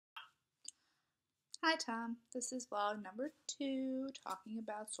Hi Tom, this is vlog number 2 talking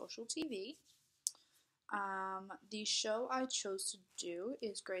about social TV. The show I chose to do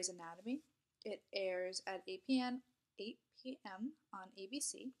is Grey's Anatomy. It airs at 8 p.m. on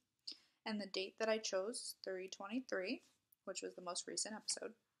ABC, and the date that I chose is 3/23, which was the most recent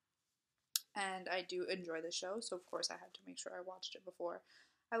episode. And I do enjoy the show, so of course I had to make sure I watched it before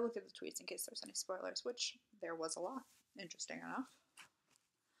I looked at the tweets in case there's any spoilers, which there was a lot, interesting enough.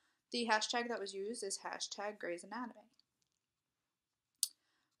 The hashtag that was used is hashtag Grey's Anatomy.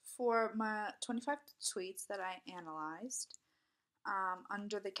 For my 25 tweets that I analyzed,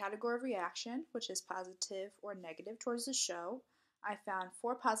 under the category of reaction, which is positive or negative towards the show, I found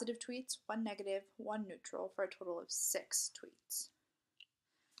 4 positive tweets, 1 negative, 1 neutral, for a total of 6 tweets.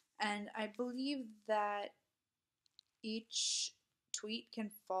 And I believe that each tweet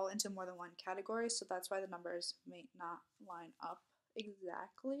can fall into more than one category, so that's why the numbers may not line up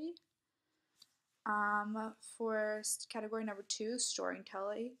exactly. For category number 2,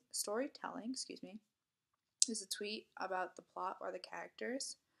 storytelling, is a tweet about the plot or the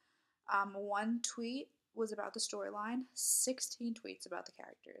characters. 1 tweet was about the storyline, 16 tweets about the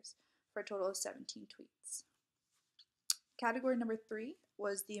characters, for a total of 17 tweets. Category number 3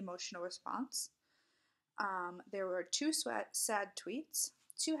 was the emotional response. There were 2 sad tweets,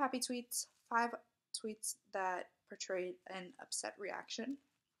 2 happy tweets, 5 tweets that portrayed an upset reaction,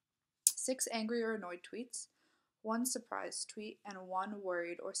 6 angry or annoyed tweets, 1 surprised tweet, and 1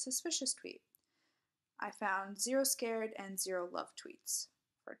 worried or suspicious tweet. I found 0 scared and 0 love tweets,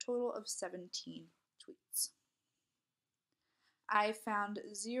 for a total of 17 tweets. I found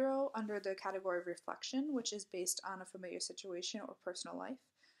 0 under the category of reflection, which is based on a familiar situation or personal life.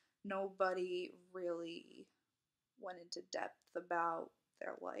 Nobody really went into depth about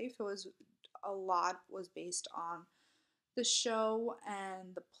their life. A lot was based on the show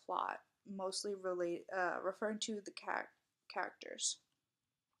and the plot, mostly referring to the characters.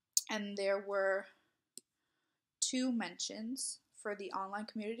 And there were 2 mentions for the online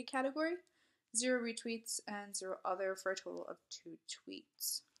community category, 0 retweets, and 0 other, for a total of 2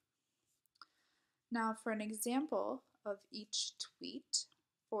 tweets. Now for an example of each tweet,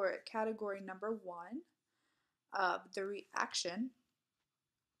 for category number 1 of the reaction,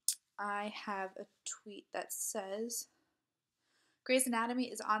 I have a tweet that says, Grey's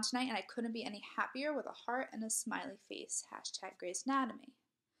Anatomy is on tonight and I couldn't be any happier, with a heart and a smiley face, hashtag Grey's Anatomy.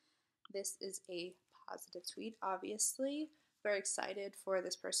 This is a positive tweet, obviously. Very excited for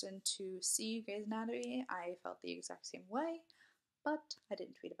this person to see Grey's Anatomy. I felt the exact same way, but I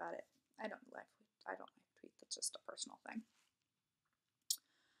didn't tweet about it. I don't like tweet. That's just a personal thing.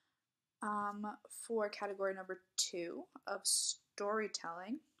 For category number 2 of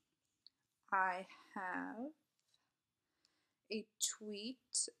storytelling, I have a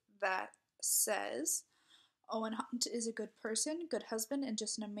tweet that says, Owen Hunt is a good person, good husband, and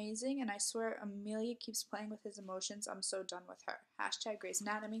just an amazing, and I swear Amelia keeps playing with his emotions. I'm so done with her. Hashtag Grey's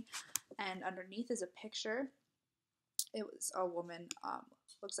Anatomy. And underneath is a picture. It was a woman,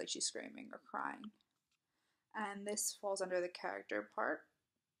 looks like she's screaming or crying. And this falls under the character part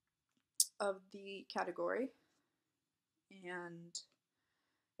of the category. And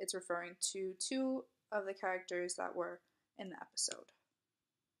it's referring to 2 of the characters that were in the episode.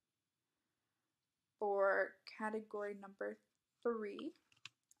 For category number 3,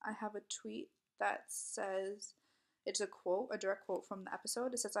 I have a tweet that says, it's a quote, a direct quote from the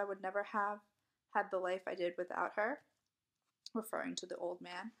episode. It says, I would never have had the life I did without her, referring to the old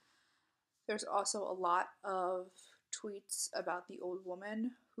man. There's also a lot of tweets about the old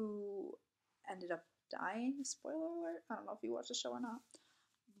woman who ended up dying. Spoiler alert, I don't know if you watched the show or not,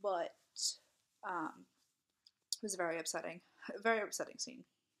 but it was a very upsetting scene.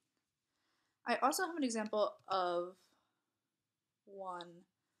 I also have an example of 1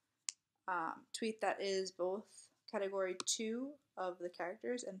 tweet that is both category 2 of the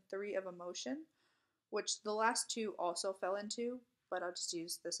characters and 3 of emotion, which the last 2 also fell into, but I'll just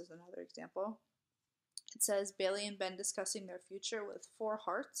use this as another example. It says, Bailey and Ben discussing their future with 4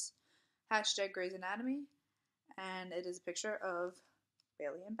 hearts, hashtag Grey's Anatomy, and it is a picture of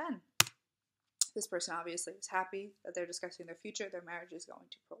Bailey and Ben. This person obviously is happy that they're discussing their future, their marriage is going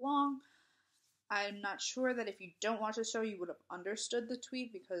to prolong. I'm not sure that if you don't watch the show, you would have understood the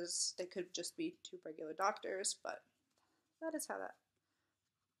tweet, because they could just be 2 regular doctors, but that is how that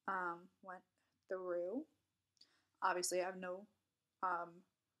went through. Obviously, I have no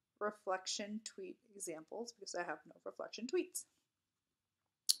reflection tweet examples because I have no reflection tweets.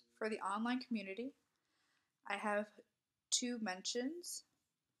 For the online community, I have 2 mentions.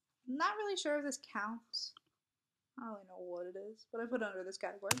 I'm not really sure if this counts. I don't really know what it is, but I put it under this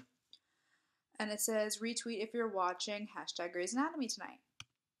category. And it says, retweet if you're watching hashtag Grey's Anatomy tonight.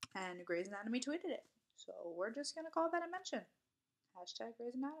 And Grey's Anatomy tweeted it. So we're just going to call that a mention. Hashtag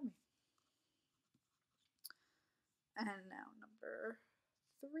Grey's Anatomy. And now number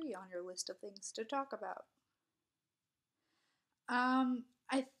 3 on your list of things to talk about.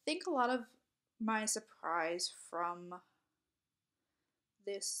 I think a lot of my surprise from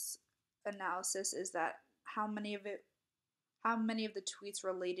this analysis is that how many of the tweets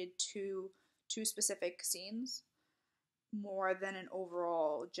related to 2 specific scenes more than an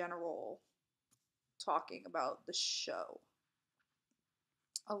overall general talking about the show.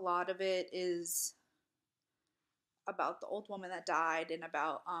 A lot of it is about the old woman that died and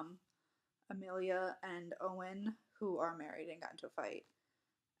about Amelia and Owen, who are married and got into a fight.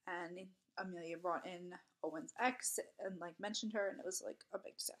 And Amelia brought in Owen's ex and like mentioned her, and it was like a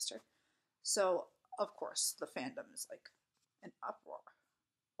big disaster. So of course the fandom is like an uproar.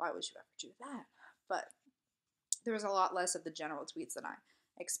 Why would you ever do that? But there was a lot less of the general tweets than I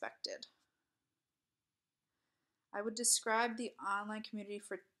expected. I would describe the online community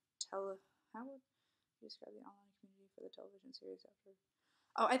for how would you describe the online community for the television series after?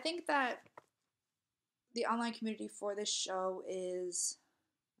 Oh, I think that the online community for this show is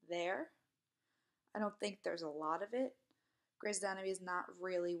there. I don't think there's a lot of it. Grey's Anatomy is not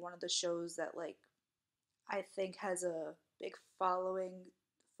really one of the shows that like I think has a big following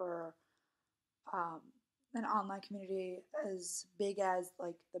for an online community as big as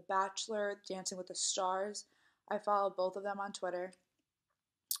like The Bachelor, Dancing with the Stars. I follow both of them on Twitter.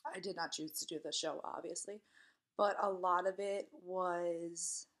 I did not choose to do the show, obviously, but a lot of it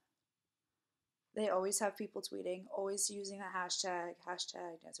was they always have people tweeting, always using the hashtag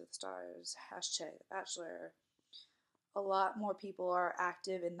Dance with the Stars, hashtag The Bachelor. A lot more people are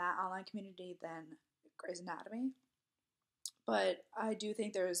active in that online community than Grey's Anatomy, but I do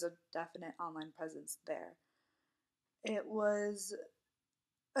think there is a definite online presence there. It was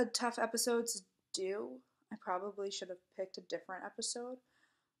a tough episode to do. I probably should have picked a different episode,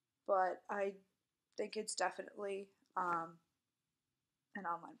 but I think it's definitely an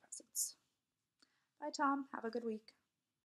online presence. Bye, Tom. Have a good week.